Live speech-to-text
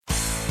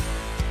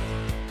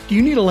Do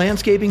you need a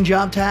landscaping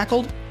job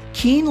tackled?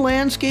 Keen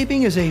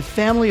Landscaping is a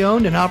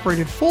family-owned and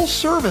operated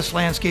full-service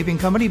landscaping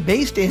company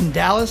based in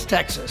Dallas,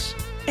 Texas.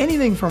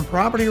 Anything from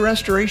property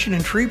restoration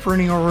and tree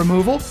pruning or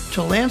removal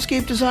to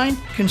landscape design,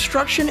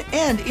 construction,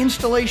 and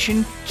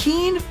installation,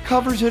 Keen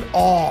covers it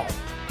all.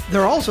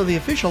 They're also the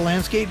official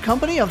landscape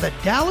company of the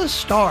Dallas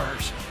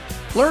Stars.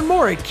 Learn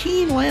more at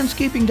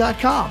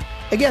KeenLandscaping.com.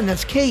 Again,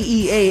 that's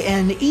Keane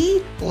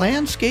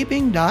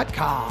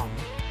landscaping.com.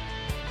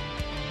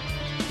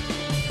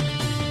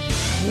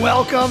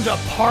 Welcome to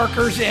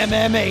Parker's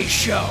MMA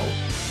Show.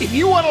 If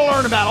you want to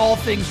learn about all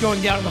things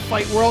going down in the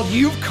fight world,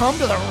 you've come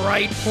to the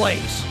right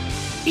place.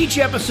 Each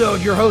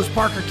episode, your host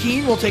Parker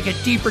Keane will take a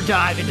deeper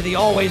dive into the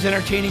always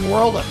entertaining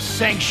world of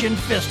sanctioned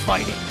fist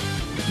fighting.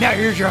 Now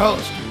here's your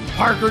host,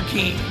 Parker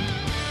Keane.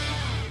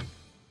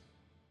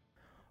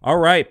 All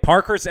right,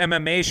 Parker's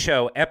MMA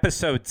Show,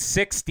 episode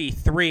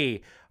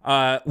 63.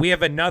 We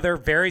have another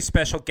very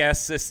special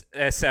guest this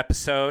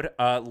episode,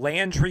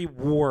 Landry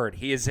Ward.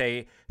 He is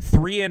a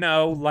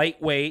 3-0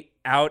 lightweight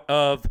out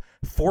of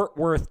Fort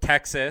Worth,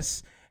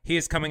 Texas. He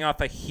is coming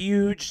off a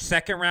huge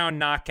second-round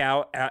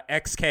knockout at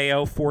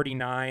XKO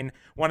 49,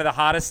 one of the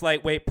hottest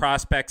lightweight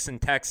prospects in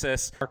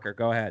Texas. Parker,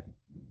 go ahead.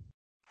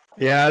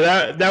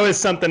 Yeah, that was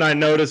something I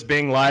noticed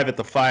being live at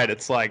the fight.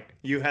 It's like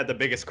you had the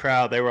biggest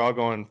crowd. They were all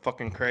going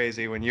fucking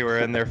crazy when you were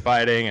in there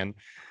fighting, and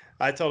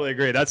I totally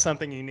agree. That's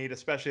something you need,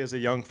 especially as a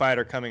young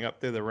fighter coming up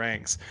through the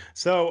ranks.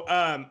 So,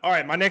 all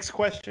right, my next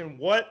question,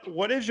 what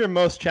is your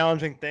most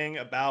challenging thing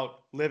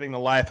about living the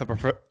life of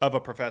a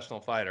professional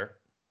fighter?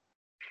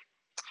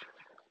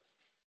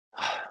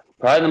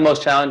 Probably the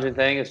most challenging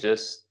thing is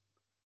just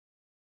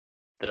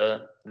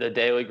the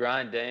daily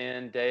grind, day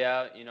in, day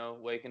out,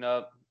 waking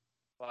up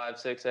 5,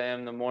 6 a.m.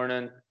 in the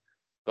morning,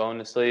 going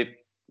to sleep,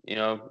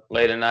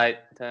 late at night,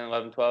 10,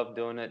 11, 12,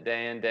 doing it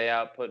day in, day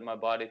out, putting my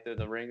body through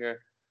the ringer.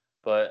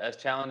 But as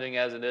challenging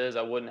as it is,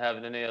 I wouldn't have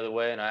it any other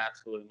way, and I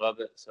absolutely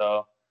love it.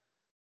 So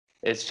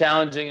it's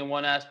challenging in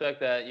one aspect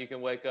that you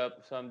can wake up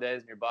some days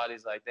and your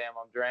body's like, damn,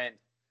 I'm drained.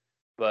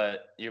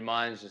 But your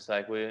mind's just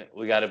like, we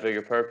got a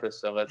bigger purpose,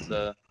 so let's,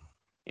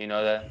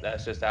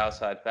 that's just an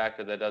outside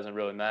factor that doesn't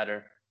really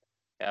matter.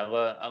 Yeah,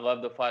 I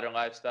love the fighter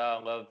lifestyle.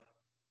 I love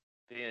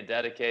being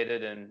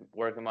dedicated and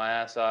working my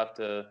ass off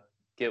to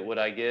get what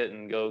I get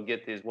and go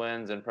get these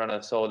wins in front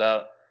of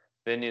sold-out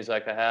venues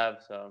like I have.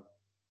 So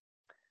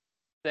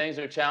things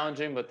are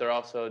challenging, but they're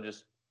also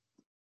just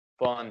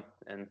fun,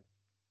 and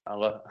I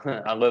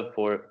live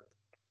for it.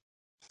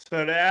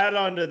 So to add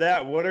on to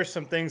that, what are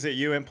some things that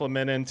you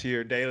implement into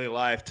your daily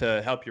life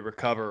to help you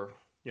recover,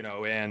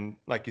 and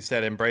like you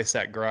said, embrace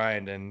that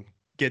grind and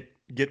get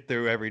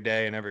through every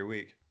day and every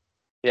week?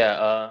 Yeah,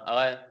 I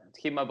like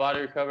to keep my body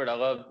recovered. I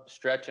love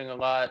stretching a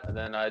lot, and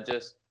then I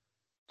just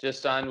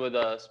signed with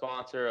a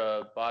sponsor,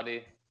 a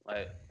body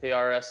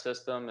PRS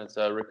system. It's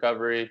a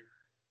recovery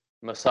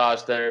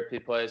massage therapy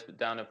place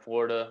down in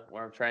Florida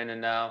where I'm training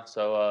now.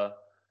 So,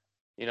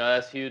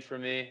 that's huge for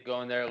me,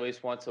 going there at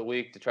least once a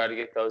week to try to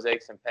get those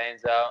aches and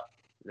pains out.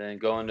 Then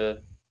going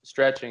to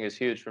stretching is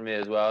huge for me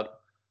as well. I'd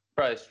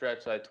probably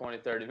stretch like 20,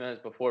 30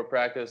 minutes before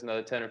practice,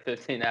 another 10 or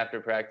 15 after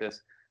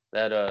practice.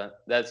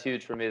 That's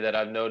huge for me that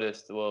I've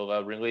noticed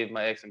will relieve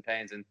my aches and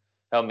pains and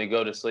help me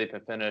go to sleep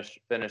and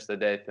finish the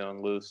day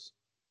feeling loose.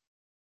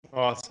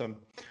 Awesome.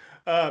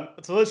 So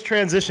let's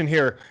transition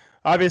here.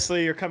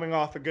 Obviously, you're coming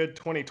off a good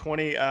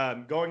 2020.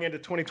 Going into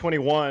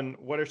 2021,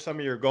 what are some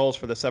of your goals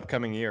for this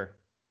upcoming year?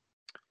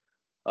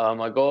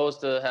 My goal is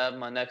to have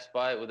my next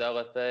fight with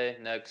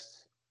LFA,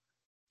 next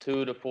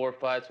 2 to 4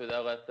 fights with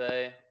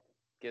LFA,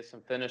 get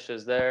some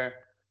finishes there,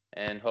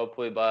 and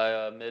hopefully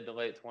by mid to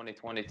late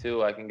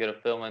 2022, I can get a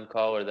fill-in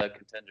call or that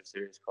Contender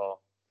Series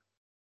call.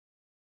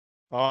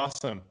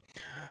 Awesome.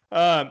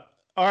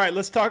 All right,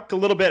 let's talk a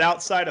little bit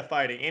outside of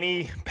fighting.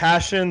 Any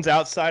passions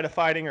outside of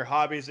fighting or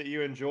hobbies that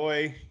you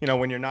enjoy,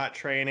 when you're not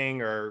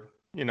training or,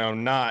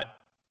 not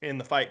in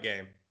the fight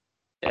game?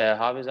 Yeah,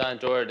 hobbies I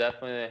enjoy are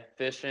definitely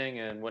fishing,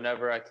 and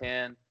whenever I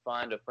can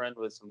find a friend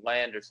with some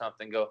land or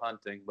something, go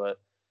hunting.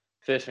 But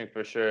fishing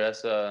for sure,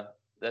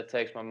 that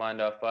takes my mind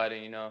off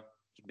fighting,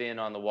 just being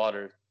on the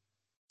water.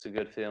 It's a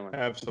good feeling.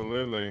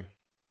 Absolutely.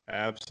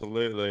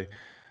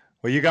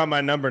 Well, you got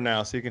my number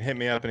now, so you can hit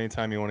me up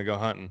anytime you want to go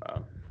hunting.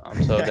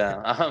 I'm so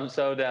down. I'm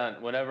so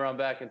down. Whenever I'm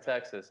back in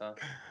Texas, I'm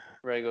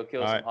ready to go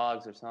kill some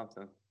hogs or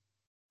something.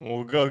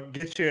 We'll go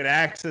get you an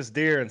Axis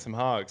deer and some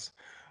hogs.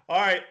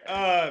 All right.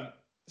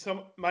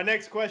 So my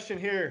next question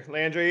here,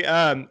 Landry,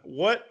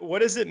 what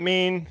does it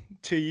mean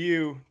to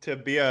you to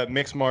be a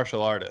mixed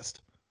martial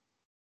artist?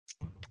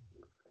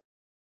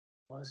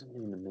 What does it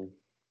mean to me?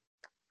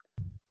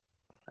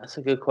 That's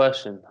a good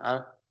question.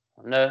 I've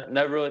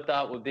never really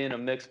thought what being a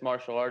mixed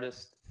martial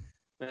artist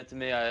meant to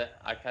me. I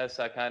guess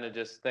I kind of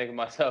just think of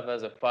myself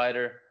as a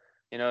fighter.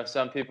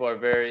 Some people are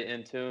very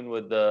in tune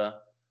with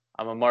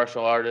I'm a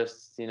martial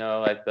artist,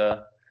 like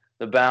the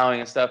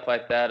bowing and stuff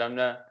like that. I'm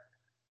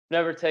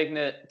never taken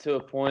it to a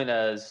point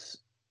as,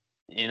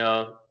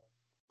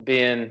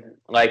 being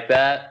like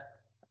that.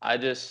 I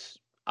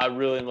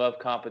really love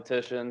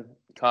competition,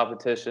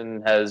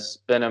 competition has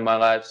been in my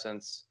life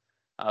since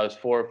I was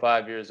 4 or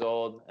 5 years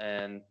old,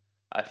 and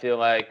I feel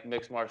like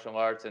mixed martial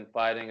arts and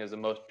fighting is the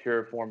most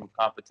pure form of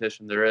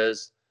competition there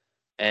is.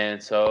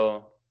 And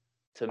so,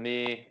 to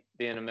me,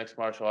 being a mixed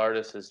martial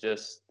artist is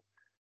just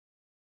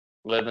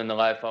living the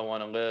life I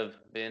want to live,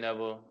 being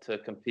able to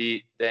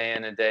compete day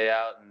in and day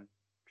out and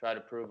try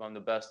to prove I'm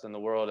the best in the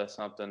world at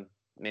something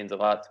means a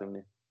lot to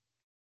me.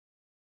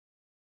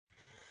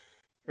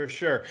 For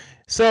sure.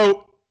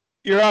 So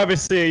you're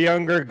obviously a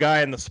younger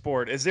guy in the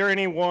sport. Is there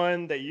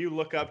anyone that you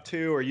look up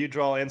to or you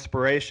draw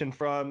inspiration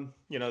from,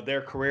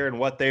 their career and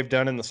what they've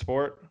done in the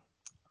sport?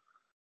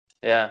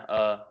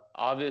 Yeah,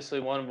 obviously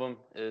one of them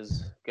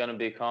is gonna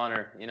be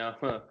Connor.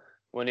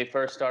 When he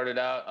first started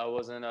out, I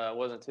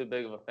wasn't too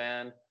big of a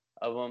fan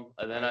of him,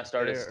 and then I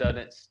started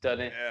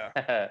studying.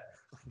 Yeah.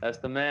 That's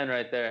the man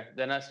right there.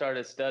 Then I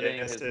started studying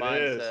Yes, his it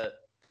mindset, is.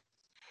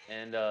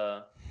 and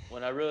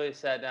when I really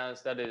sat down and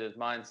studied his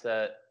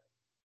mindset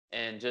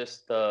and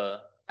just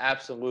the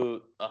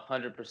absolute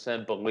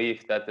 100%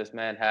 belief that this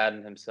man had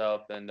in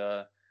himself, and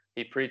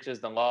he preaches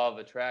the law of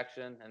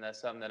attraction, and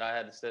that's something that I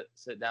had to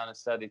sit down and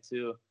study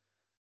too.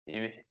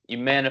 You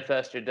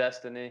manifest your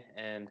destiny,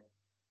 and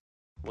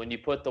when you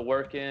put the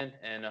work in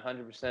and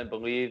 100%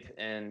 believe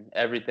in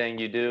everything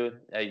you do,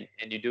 and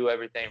you do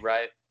everything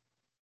right,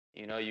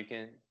 you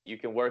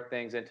can work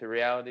things into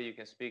reality. You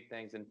can speak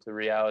things into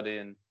reality,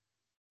 and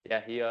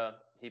yeah,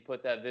 he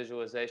put that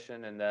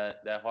visualization and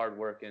that hard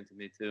work into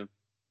me too.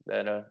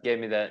 That gave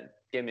me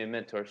a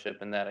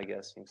mentorship in that, I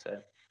guess you can say.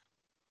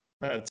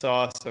 That's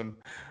awesome.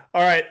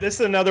 All right, this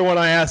is another one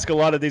I ask a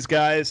lot of these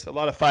guys, a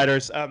lot of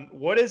fighters.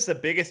 What is the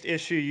biggest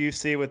issue you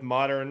see with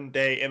modern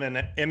day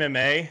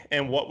MMA,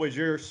 and what would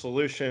your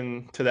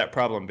solution to that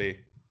problem be?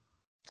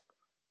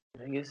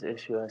 Biggest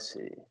issue I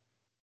see.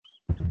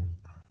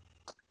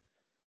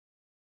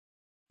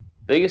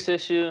 Biggest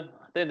issue,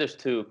 I think there's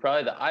two.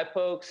 Probably the eye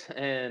pokes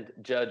and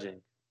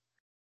judging.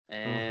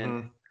 And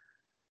Mm-hmm.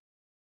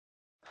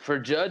 for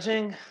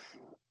judging,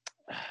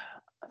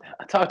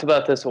 I talked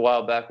about this a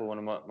while back with one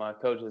of my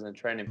coaches and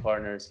training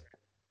partners.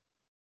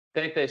 I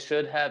think they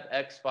should have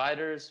ex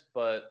fighters,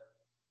 but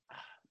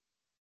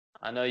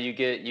I know you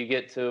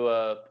get to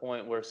a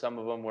point where some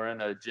of them were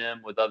in a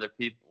gym with other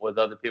people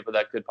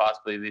that could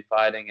possibly be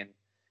fighting, and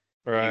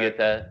you Right.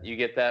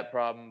 get that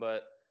problem.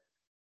 But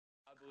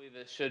I believe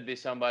it should be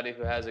somebody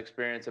who has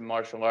experience in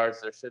martial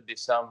arts. There should be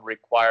some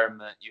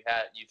requirement. You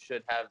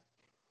should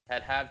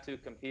have to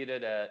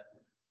competed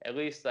at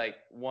least like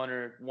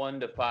 1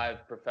 to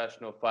 5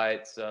 professional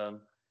fights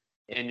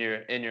in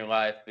your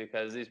life,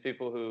 because these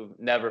people who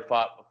never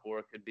fought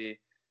before could be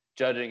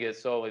judging it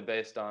solely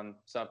based on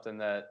something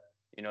that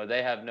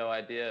they have no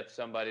idea. If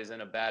somebody's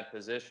in a bad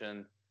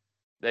position,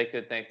 they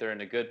could think they're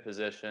in a good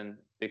position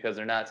because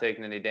they're not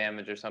taking any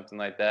damage or something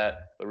like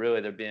that, but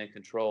really they're being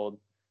controlled.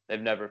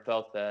 They've never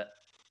felt that.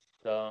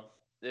 So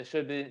it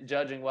should be,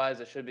 judging wise,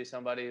 it should be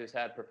somebody who's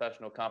had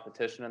professional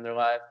competition in their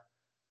life.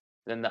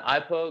 Then the eye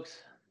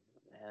pokes,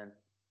 man,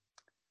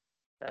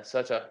 that's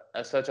such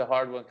a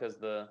hard one, because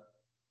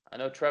I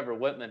know Trevor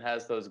Whitman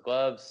has those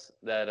gloves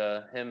that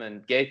him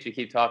and Gaethje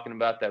keep talking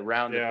about that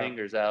round the Yeah.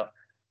 fingers out.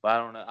 But I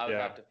don't know. I would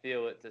Yeah. have to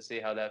feel it to see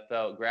how that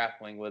felt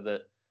grappling with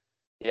it.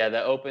 Yeah,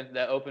 that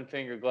open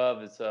finger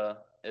glove is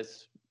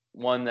it's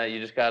one that you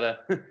just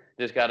gotta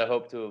just gotta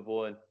hope to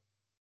avoid.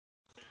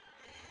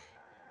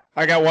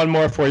 I got one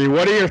more for you.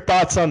 What are your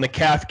thoughts on the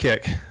calf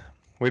kick?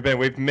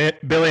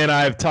 Billy and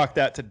I have talked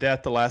that to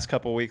death the last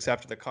couple of weeks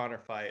after the Conor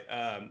fight.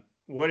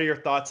 What are your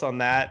thoughts on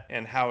that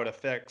and how it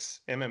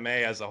affects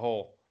MMA as a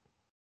whole?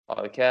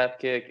 The calf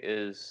kick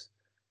is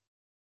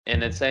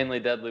an insanely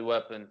deadly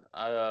weapon.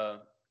 I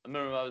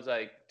remember I was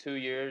like 2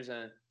 years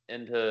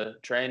into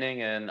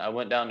training, and I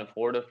went down to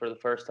Florida for the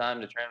first time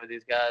to train with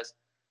these guys.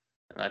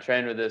 And I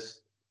trained with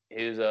this.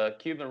 He was a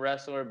Cuban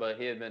wrestler, but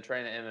he had been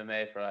training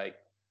MMA for like,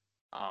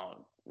 I don't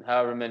know,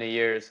 however many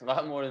years, a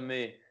lot more than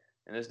me.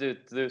 And this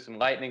dude threw some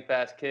lightning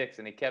fast kicks,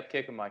 and he kept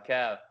kicking my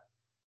calf.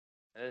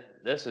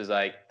 This is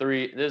like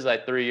 3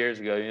 years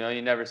ago.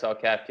 You never saw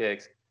calf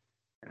kicks.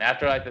 And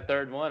after like the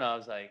third one, I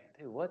was like,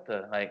 dude, what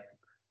the like?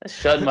 Let's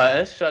shut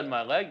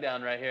my leg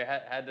down right here.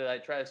 Had to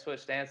like try to switch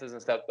stances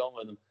and stuff going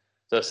with him.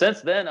 So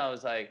since then, I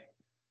was like,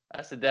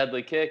 that's a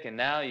deadly kick. And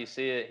now you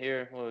see it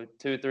here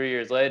 2-3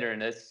 years later,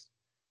 and it's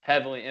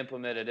heavily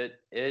implemented.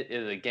 It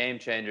is a game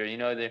changer.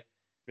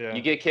 Yeah.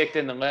 You get kicked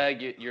in the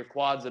leg, your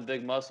quad's a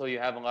big muscle. You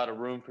have a lot of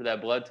room for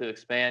that blood to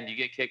expand. You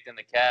get kicked in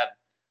the calf,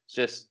 it's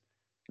just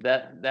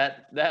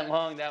that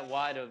long, that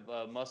wide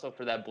of muscle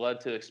for that blood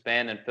to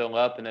expand and fill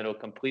up, and it'll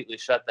completely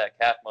shut that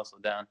calf muscle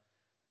down.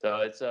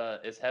 So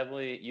it's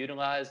heavily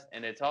utilized,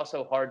 and it's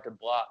also hard to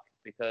block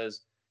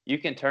because you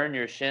can turn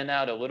your shin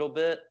out a little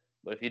bit,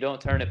 but if you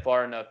don't turn it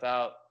far enough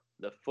out,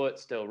 the foot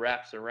still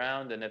wraps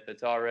around, and if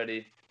it's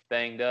already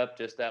banged up,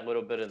 just that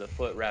little bit of the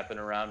foot wrapping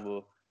around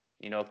will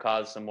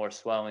cause some more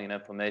swelling and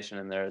inflammation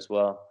in there as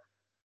well.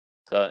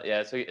 So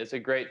yeah, it's a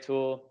great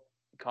tool.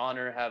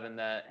 Connor having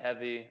that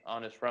heavy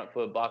on his front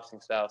foot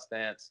boxing style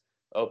stance,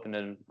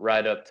 opening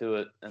right up to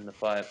it in the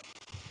fight.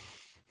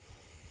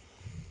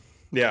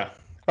 Yeah.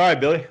 All right,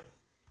 Billy.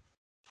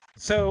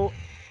 So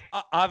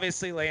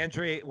obviously,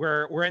 Landry,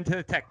 we're into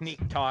the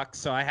technique talk,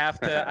 so I have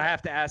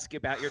to ask you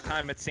about your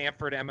time at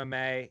Sanford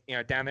MMA.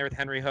 Down there with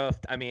Henry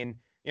Hooft. I mean,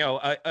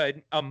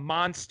 a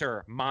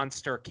monster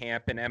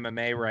camp in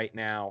MMA right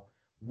now.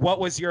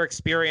 What was your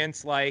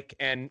experience like,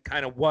 and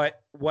kind of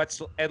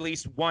what's at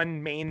least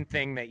one main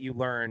thing that you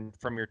learned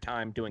from your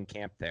time doing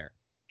camp there?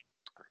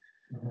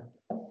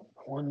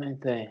 One main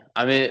thing.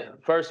 I mean,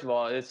 first of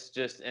all, it's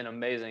just an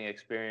amazing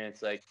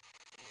experience. Like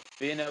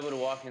being able to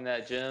walk in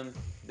that gym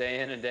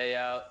day in and day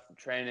out,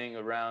 training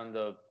around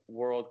the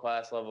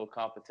world-class level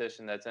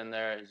competition that's in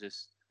there is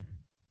just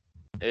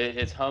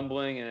it's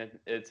humbling and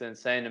it's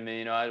insane to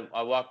me.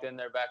 I walked in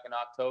there back in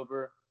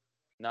October,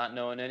 not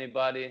knowing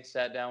anybody,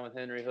 sat down with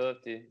Henry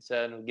Hooft. He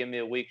said, give me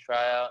a week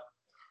tryout.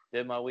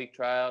 Did my week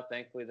tryout.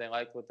 Thankfully, they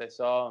liked what they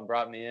saw and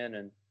brought me in.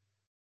 And,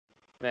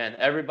 man,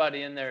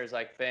 everybody in there is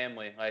like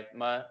family. Like,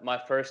 my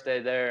first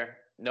day there,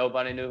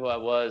 nobody knew who I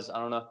was. I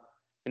don't know.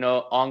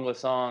 Ong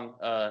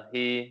Lasong,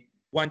 he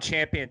won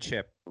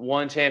championship.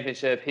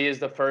 He is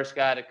the first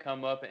guy to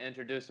come up and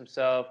introduce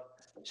himself,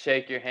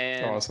 shake your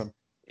hand. Awesome.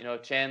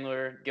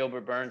 Chandler,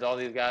 Gilbert Burns, all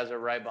these guys are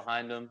right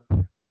behind him.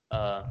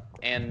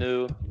 And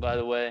new, by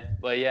the way.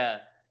 But yeah,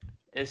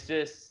 it's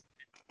an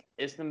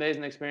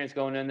amazing experience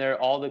going in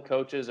there. All the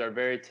coaches are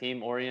very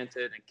team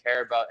oriented and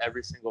care about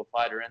every single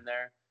fighter in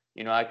there.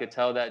 I could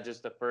tell that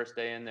just the first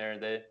day in there.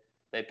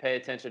 They pay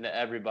attention to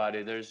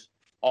everybody. There's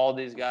all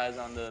these guys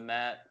on the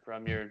mat,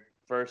 from your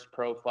first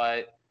pro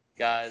fight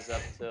guys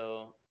up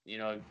till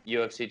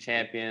UFC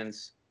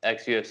champions,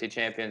 ex-UFC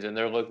champions, and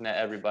they're looking at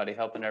everybody,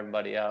 helping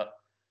everybody out.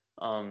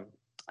 I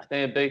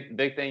think a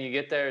big thing you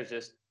get there is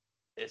just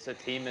it's a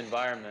team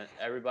environment.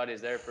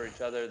 Everybody's there for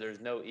each other. There's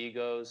no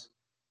egos.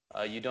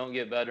 You don't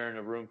get better in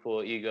a room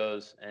full of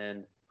egos,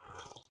 and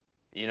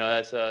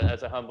that's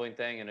a humbling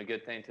thing and a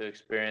good thing to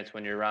experience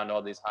when you're around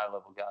all these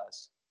high-level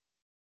guys.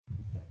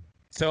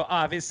 So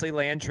obviously,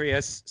 Landry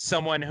is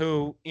someone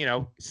who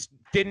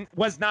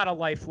was not a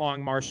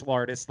lifelong martial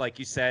artist, like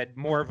you said,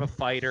 more of a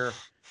fighter.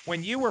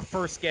 When you were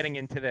first getting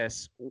into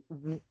this,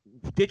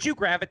 did you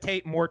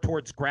gravitate more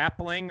towards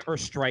grappling or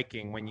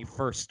striking when you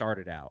first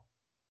started out?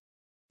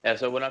 Yeah,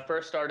 so when I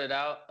first started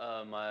out,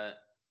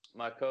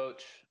 my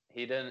coach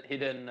he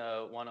didn't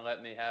want to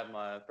let me have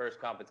my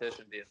first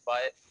competition be a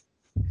fight,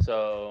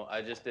 so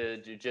I just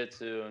did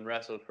jiu-jitsu and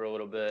wrestled for a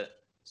little bit.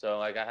 So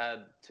like I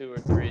had 2 or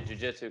 3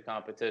 jiu-jitsu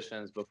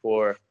competitions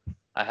before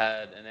I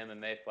had an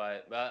MMA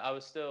fight, but I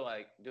was still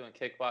like doing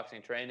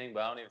kickboxing training.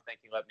 But I don't even think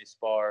he let me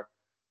spar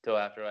till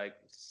after like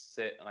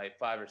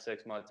 5 or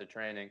 6 months of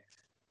training.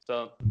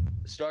 So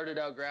started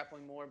out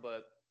grappling more,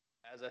 but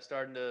as I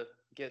started to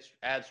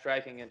add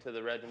striking into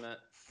the regiment,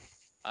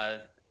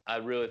 I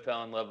really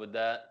fell in love with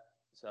that.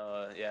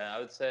 So yeah, I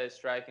would say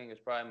striking is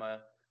probably my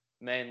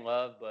main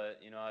love, but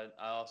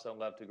I also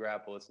love to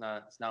grapple. It's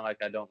not like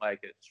I don't like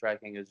it.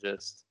 Striking is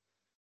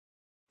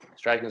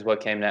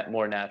what came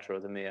more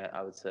natural to me,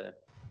 I would say.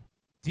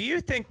 Do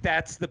you think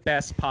that's the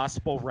best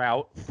possible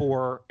route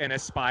for an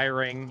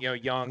aspiring,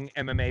 young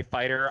MMA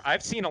fighter?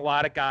 I've seen a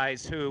lot of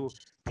guys who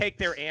take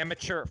their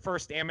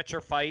first amateur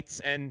fights,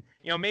 and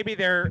maybe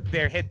they're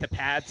hit the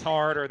pads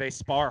hard or they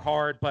spar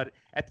hard, but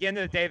at the end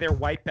of the day, they're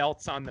white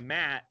belts on the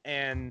mat,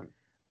 and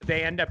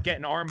they end up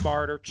getting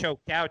armbarred or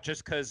choked out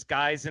just because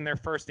guys in their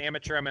first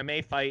amateur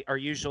MMA fight are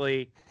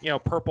usually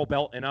purple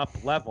belt and up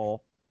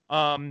level.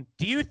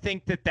 Do you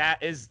think that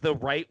is the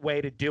right way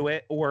to do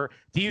it, or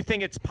do you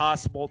think it's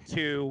possible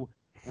to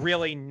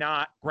really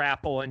not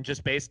grapple and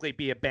just basically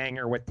be a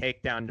banger with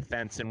takedown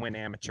defense and win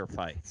amateur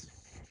fights?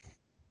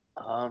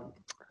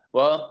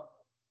 Well,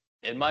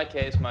 in my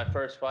case, my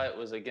first fight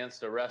was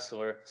against a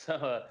wrestler,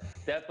 so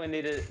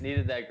definitely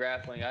needed that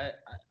grappling.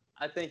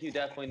 I think you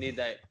definitely need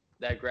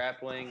that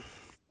grappling,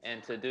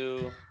 and to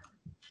do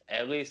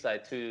at least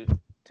like two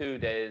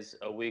days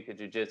a week of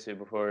jiu-jitsu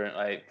before,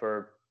 like,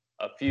 for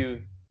a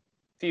few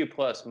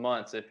plus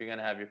months if you're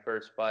gonna have your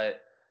first fight.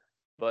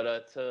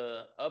 But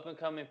to up and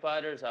coming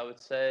fighters, I would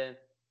say,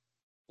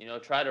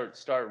 try to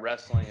start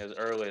wrestling as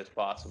early as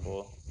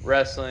possible.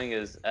 Wrestling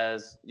is,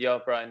 as y'all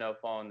probably know,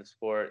 following the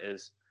sport,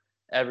 is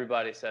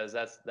everybody says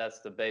that's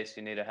the base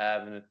you need to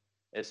have, and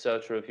it's so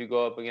true. If you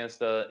go up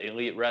against an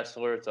elite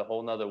wrestler, it's a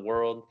whole nother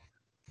world,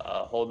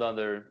 a whole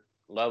nother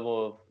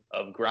level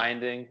of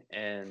grinding,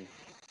 and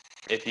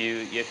if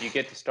you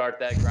get to start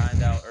that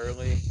grind out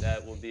early,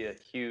 that will be a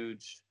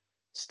huge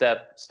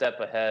step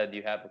ahead.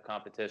 You have a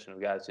competition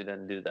of guys who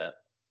didn't do that.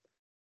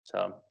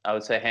 So I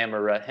would say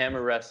hammer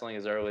wrestling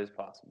as early as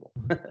possible.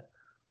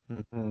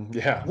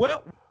 Yeah.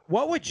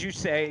 What would you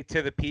say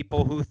to the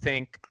people who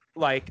think,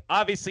 like,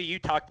 obviously you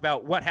talked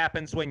about what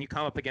happens when you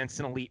come up against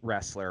an elite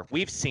wrestler.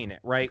 We've seen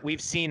it, right?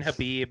 We've seen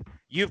Khabib.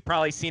 You've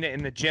probably seen it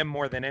in the gym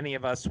more than any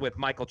of us with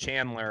Michael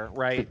Chandler,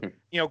 right?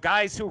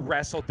 Guys who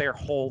wrestled their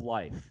whole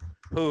life,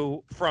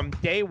 who from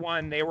day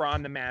one they were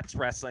on the mats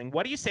wrestling.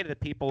 What do you say to the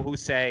people who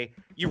say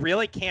you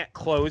really can't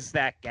close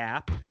that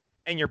gap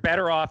and you're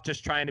better off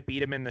just trying to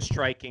beat him in the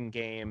striking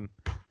game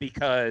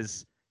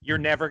because you're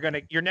never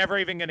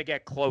even gonna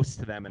get close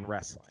to them in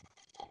wrestling?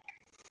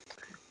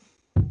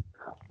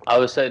 I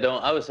would say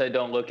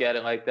don't look at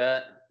it like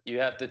that. You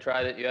have to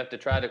try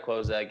to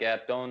close that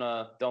gap.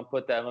 Don't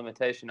put that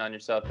limitation on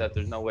yourself that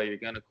there's no way you're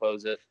gonna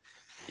close it.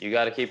 You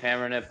got to keep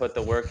hammering it, put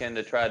the work in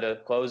to try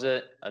to close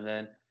it, and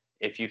then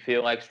if you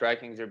feel like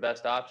striking is your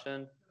best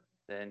option,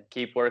 then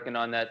keep working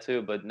on that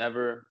too. But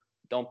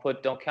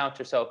don't count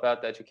yourself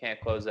out that you can't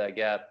close that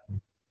gap.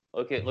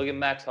 Look at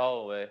Max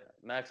Holloway.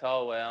 Max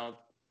Holloway,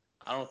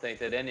 I don't think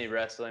did any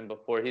wrestling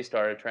before he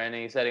started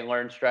training. He said he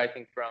learned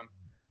striking from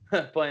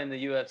playing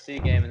the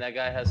UFC game, and that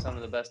guy has some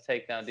of the best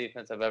takedown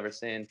defense I've ever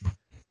seen.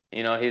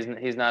 You know,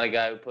 he's not a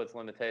guy who puts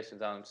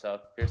limitations on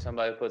himself. If you're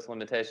somebody who puts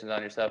limitations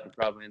on yourself, you're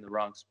probably in the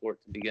wrong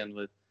sport to begin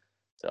with.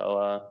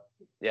 So,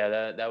 yeah,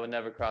 that would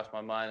never cross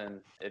my mind. And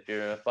if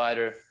you're a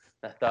fighter,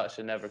 that thought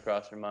should never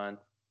cross your mind.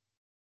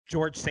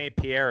 George St.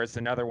 Pierre is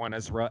another one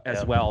as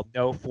well.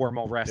 No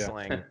formal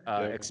wrestling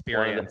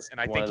experience, and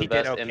I think he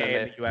did okay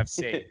MMA. In the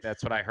UFC.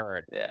 That's what I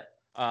heard. Yeah.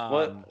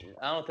 Well,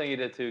 I don't think he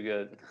did too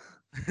good.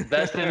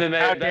 Best MMA.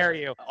 How dare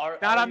you?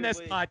 Not on this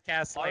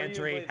podcast,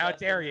 Landry. How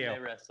dare you?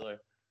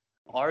 Wrestler.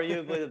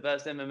 Arguably the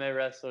best MMA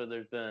wrestler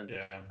there's been.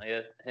 Yeah.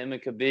 Like him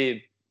and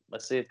Khabib.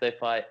 Let's see if they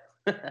fight.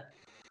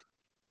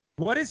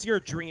 What is your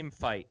dream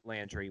fight,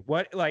 Landry?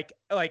 What like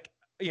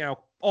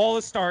all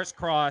the stars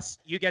cross.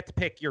 You get to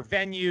pick your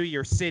venue,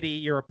 your city,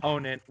 your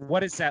opponent.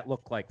 What does that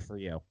look like for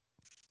you?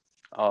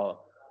 Oh,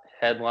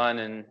 headline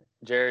in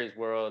Jerry's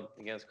World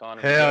against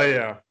Conor. Hell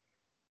yeah.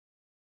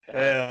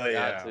 Hell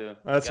yeah.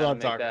 That's what I'm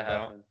talking about.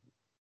 Happen.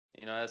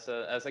 You know,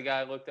 that's a guy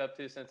I looked up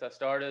to since I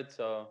started.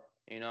 So,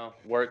 you know,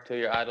 work till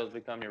your idols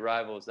become your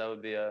rivals. That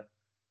would be a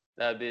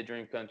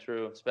dream come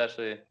true,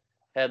 especially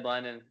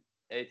headlining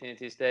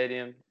AT&T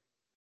Stadium.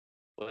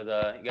 With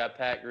you got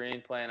Pat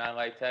Green playing "I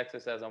Like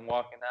Texas" as I'm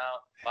walking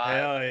out.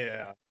 Hell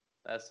yeah!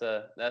 That's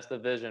the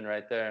vision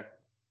right there.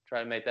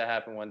 Try to make that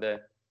happen one day.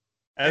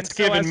 That's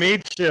giving me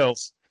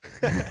chills.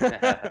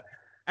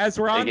 As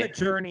we're on the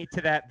journey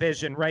to that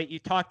vision, right? You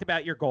talked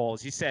about your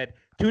goals. You said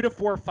 2 to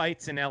 4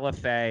 fights in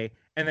LFA,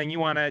 and then you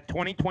want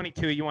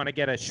 2022. You want to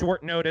get a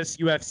short notice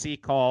UFC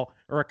call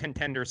or a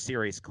Contender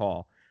Series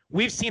call.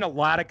 We've seen a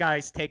lot of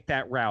guys take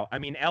that route. I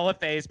mean,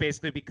 LFA has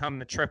basically become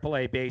the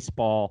AAA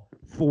baseball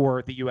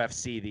for the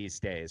UFC these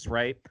days,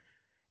 right?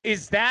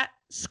 Is that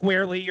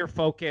squarely your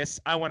focus?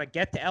 I want to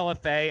get to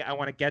LFA. I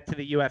want to get to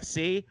the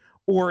UFC.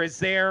 Or is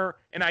there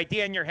an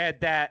idea in your head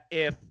that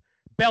if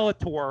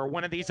Bellator or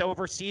one of these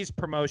overseas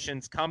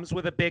promotions comes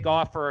with a big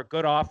offer, a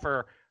good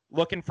offer,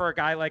 looking for a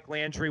guy like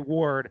Landry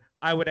Ward,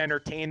 I would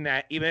entertain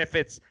that, even if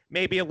it's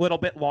maybe a little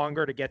bit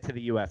longer to get to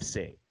the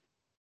UFC?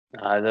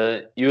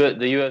 The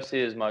UFC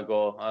is my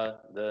goal.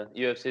 The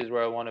UFC is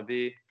where I want to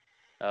be.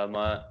 One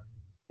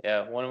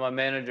of my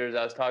managers,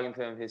 I was talking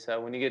to him. He said,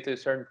 when you get to a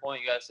certain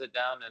point, you got to sit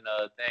down and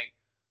think,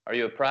 are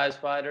you a prize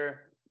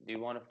fighter? Do you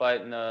want to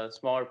fight in a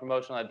smaller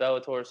promotion like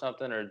Bellator or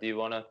something? Or do you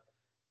want to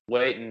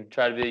wait and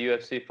try to be a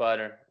UFC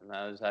fighter? And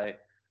I was like,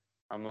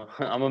 I'm going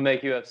to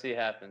make UFC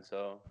happen.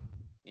 So,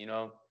 you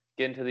know,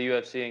 getting to the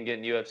UFC and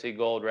getting UFC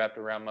gold wrapped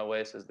around my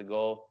waist is the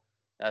goal.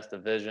 That's the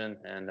vision,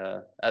 and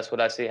that's what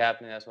I see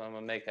happening. That's what I'm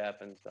gonna make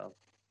happen. So,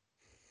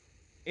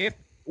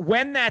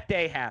 when that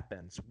day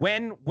happens,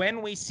 when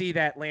we see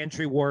that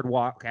Landry Ward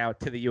walk out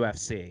to the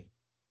UFC,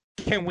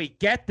 can we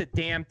get the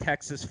damn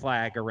Texas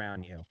flag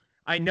around you?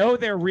 I know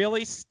they're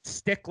really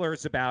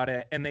sticklers about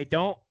it, and they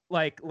don't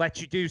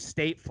let you do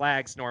state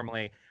flags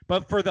normally.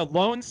 But for the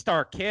Lone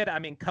Star Kid, I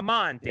mean, come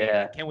on,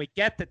 Dan, Can we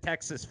get the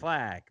Texas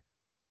flag?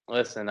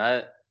 Listen,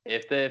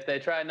 If they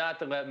try not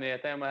to let me, I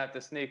think I'm gonna have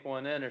to sneak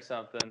one in or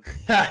something.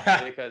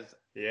 Because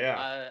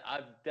I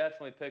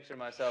definitely picture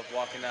myself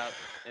walking out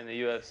in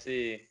the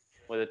UFC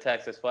with a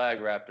Texas flag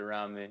wrapped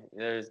around me.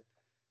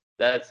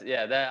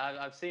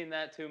 I've seen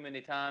that too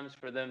many times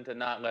for them to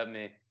not let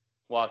me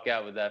walk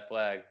out with that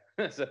flag.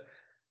 So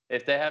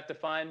if they have to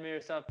find me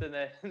or something,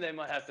 they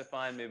might have to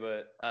find me.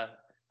 But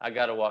I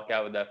gotta walk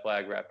out with that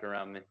flag wrapped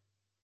around me.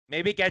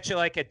 Maybe get you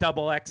like a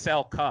double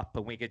XL cup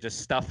and we could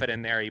just stuff it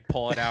in there. You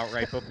pull it out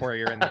right before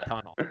you're in the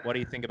tunnel. What do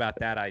you think about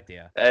that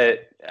idea?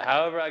 Hey,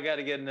 however I got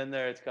to get it in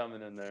there, it's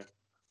coming in there.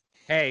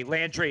 Hey,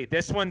 Landry,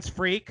 this one's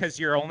free because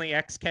you're only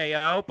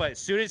XKO. But as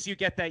soon as you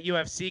get that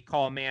UFC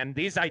call, man,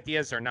 these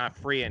ideas are not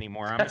free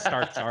anymore. I'm going to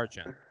start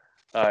charging.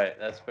 All right,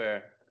 that's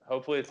fair.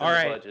 Hopefully it's in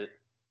the budget.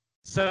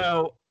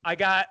 So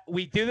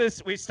we do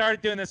this. We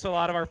started doing this with a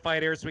lot of our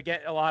fighters. We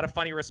get a lot of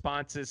funny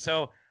responses.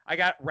 So I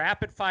got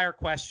rapid fire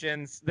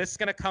questions. This is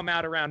going to come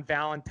out around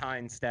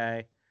Valentine's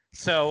Day.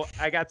 So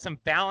I got some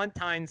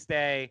Valentine's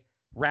Day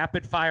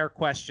rapid fire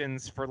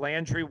questions for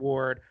Landry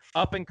Ward,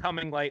 up and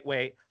coming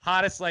lightweight,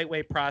 hottest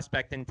lightweight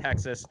prospect in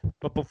Texas.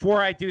 But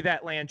before I do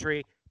that,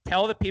 Landry,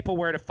 tell the people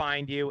where to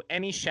find you,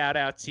 any shout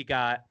outs you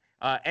got,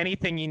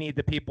 anything you need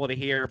the people to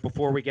hear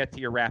before we get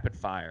to your rapid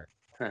fire.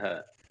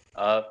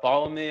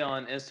 Follow me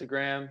on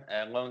Instagram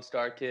at Lone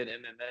Star Kid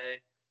MMA.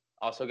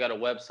 Also got a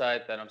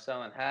website that I'm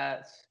selling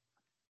hats.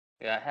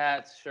 We got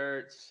hats,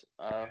 shirts,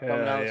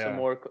 coming out with some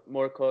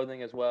more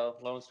clothing as well.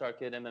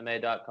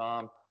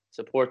 LoneStarKidMMA.com.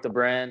 Support the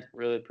brand.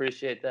 Really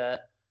appreciate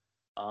that.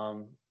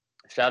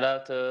 shout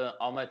out to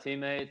all my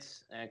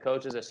teammates and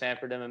coaches at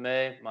Sanford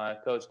MMA. My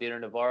coach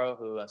Dieter Navarro,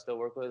 who I still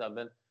work with. I've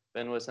been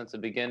with since the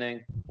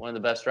beginning. One of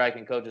the best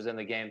striking coaches in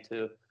the game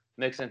too.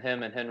 Mixing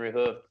him and Henry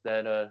Hoof,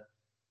 that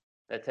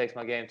takes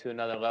my game to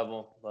another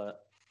level.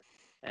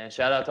 And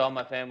shout out to all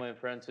my family and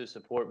friends who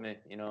support me.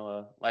 You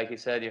know, like you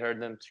said, you heard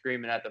them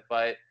screaming at the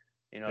fight.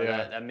 You know,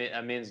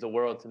 that means the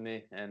world to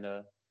me. And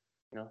you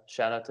know,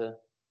 shout out to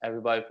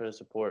everybody for the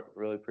support.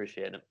 Really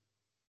appreciate it.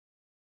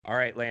 All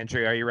right,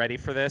 Landry, are you ready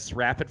for this?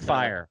 Rapid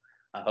fire.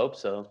 I hope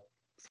so.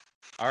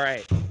 All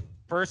right.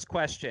 First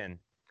question.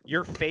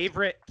 Your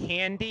favorite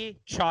candy,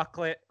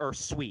 chocolate, or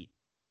sweet?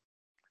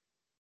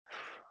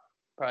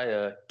 Probably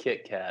a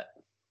Kit Kat.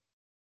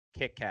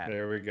 Kit Kat.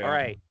 There we go. All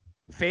right.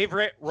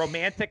 Favorite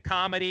romantic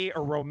comedy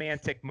or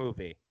romantic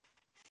movie?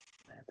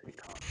 Romantic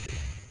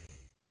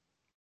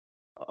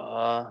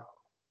comedy.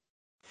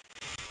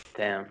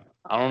 Damn.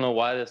 I don't know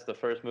why this is the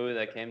first movie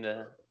that came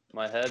to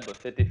my head, but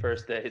 50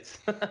 First Dates.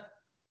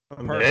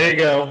 There you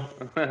go.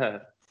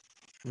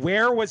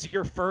 Where was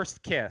your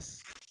first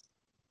kiss?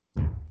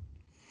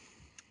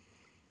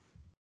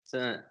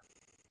 I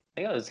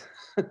think I was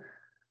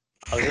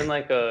in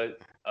like a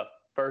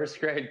first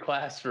grade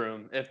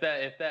classroom, if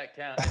that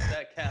counts.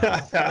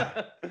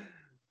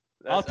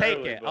 I'll take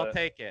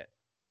it.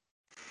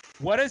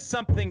 What is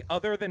something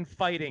other than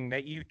fighting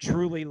that you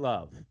truly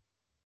love?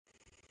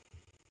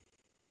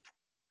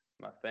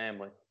 My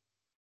family.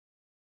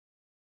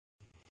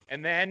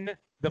 And then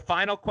the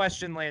final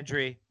question,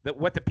 Landry,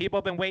 what the people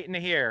have been waiting to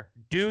hear.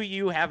 Do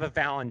you have a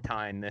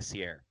Valentine this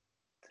year?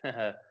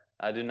 I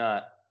do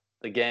not.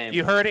 The game.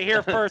 You heard it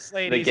here first,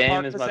 ladies. The game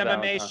Parker's is my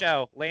MMA Valentine.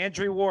 show.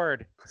 Landry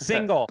Ward,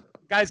 single.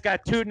 Guy's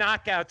got 2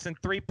 knockouts and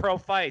 3 pro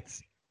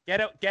fights.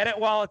 Get it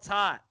while it's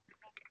hot.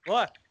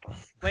 Look,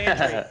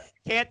 Landry,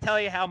 can't tell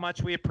you how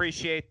much we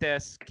appreciate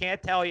this.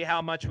 Can't tell you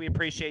how much we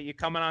appreciate you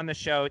coming on the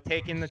show,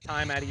 taking the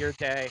time out of your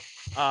day.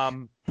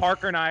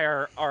 Parker and I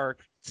are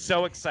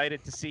so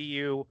excited to see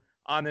you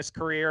on this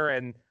career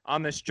and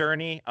on this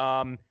journey.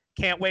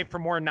 Can't wait for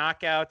more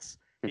knockouts.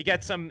 You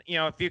get some,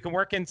 if you can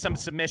work in some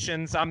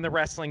submissions. I'm the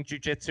wrestling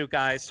jiu-jitsu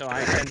guy, so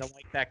I tend to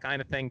like that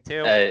kind of thing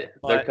too. Hey,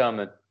 they're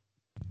coming.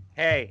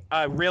 Hey,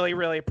 I really,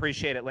 really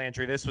appreciate it,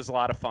 Landry. This was a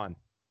lot of fun.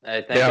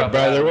 Hey, thank you,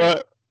 brother.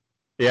 What?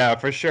 Yeah,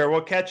 for sure.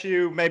 We'll catch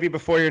you maybe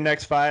before your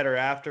next fight or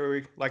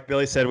after. Like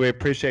Billy said, we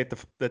appreciate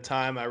the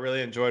time. I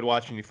really enjoyed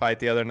watching you fight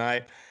the other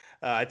night.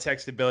 I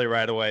texted Billy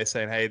right away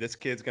saying, hey, this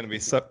kid's going to be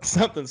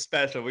something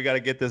special. We got to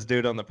get this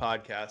dude on the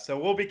podcast. So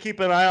we'll be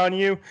keeping an eye on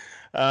you.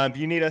 If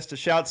you need us to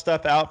shout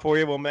stuff out for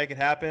you, we'll make it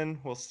happen.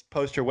 We'll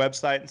post your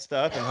website and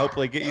stuff and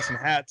hopefully get you some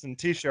hats and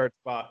T-shirt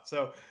spots.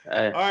 So,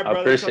 hey, all right, brother.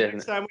 I appreciate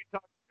next time we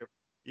talk to you.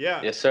 Yeah.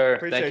 Yes, sir.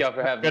 Appreciate Thank y'all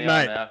for having Good me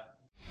night. on, man.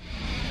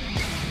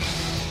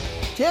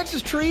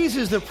 Texas Trees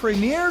is the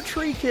premier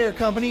tree care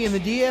company in the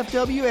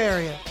DFW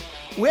area.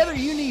 Whether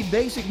you need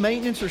basic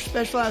maintenance or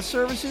specialized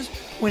services,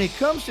 when it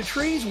comes to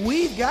trees,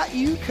 we've got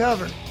you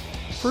covered.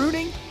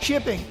 Pruning,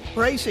 chipping,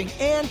 bracing,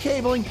 and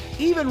cabling,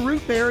 even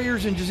root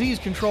barriers and disease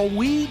control,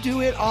 we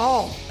do it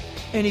all.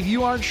 And if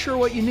you aren't sure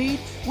what you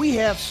need, we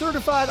have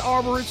certified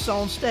arborists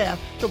on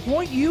staff to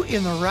point you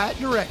in the right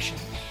direction.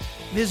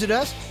 Visit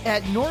us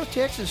at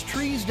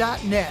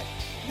northtexastrees.net.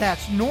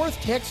 That's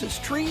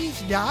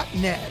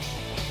northtexastrees.net.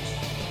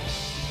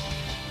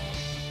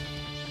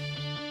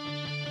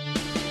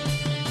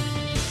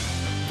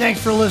 Thanks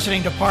for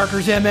listening to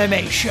Parker's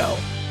MMA Show.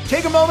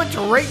 Take a moment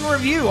to rate and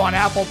review on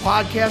Apple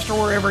Podcasts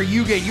or wherever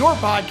you get your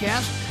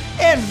podcasts,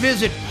 and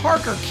visit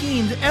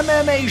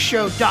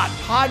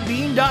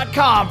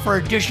ParkerKeensMMAShow.podbean.com for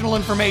additional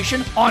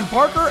information on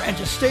Parker and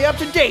to stay up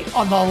to date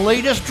on the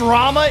latest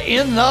drama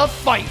in the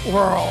fight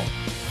world.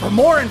 For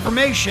more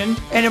information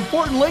and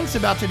important links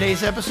about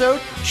today's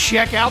episode,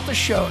 check out the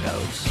show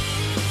notes.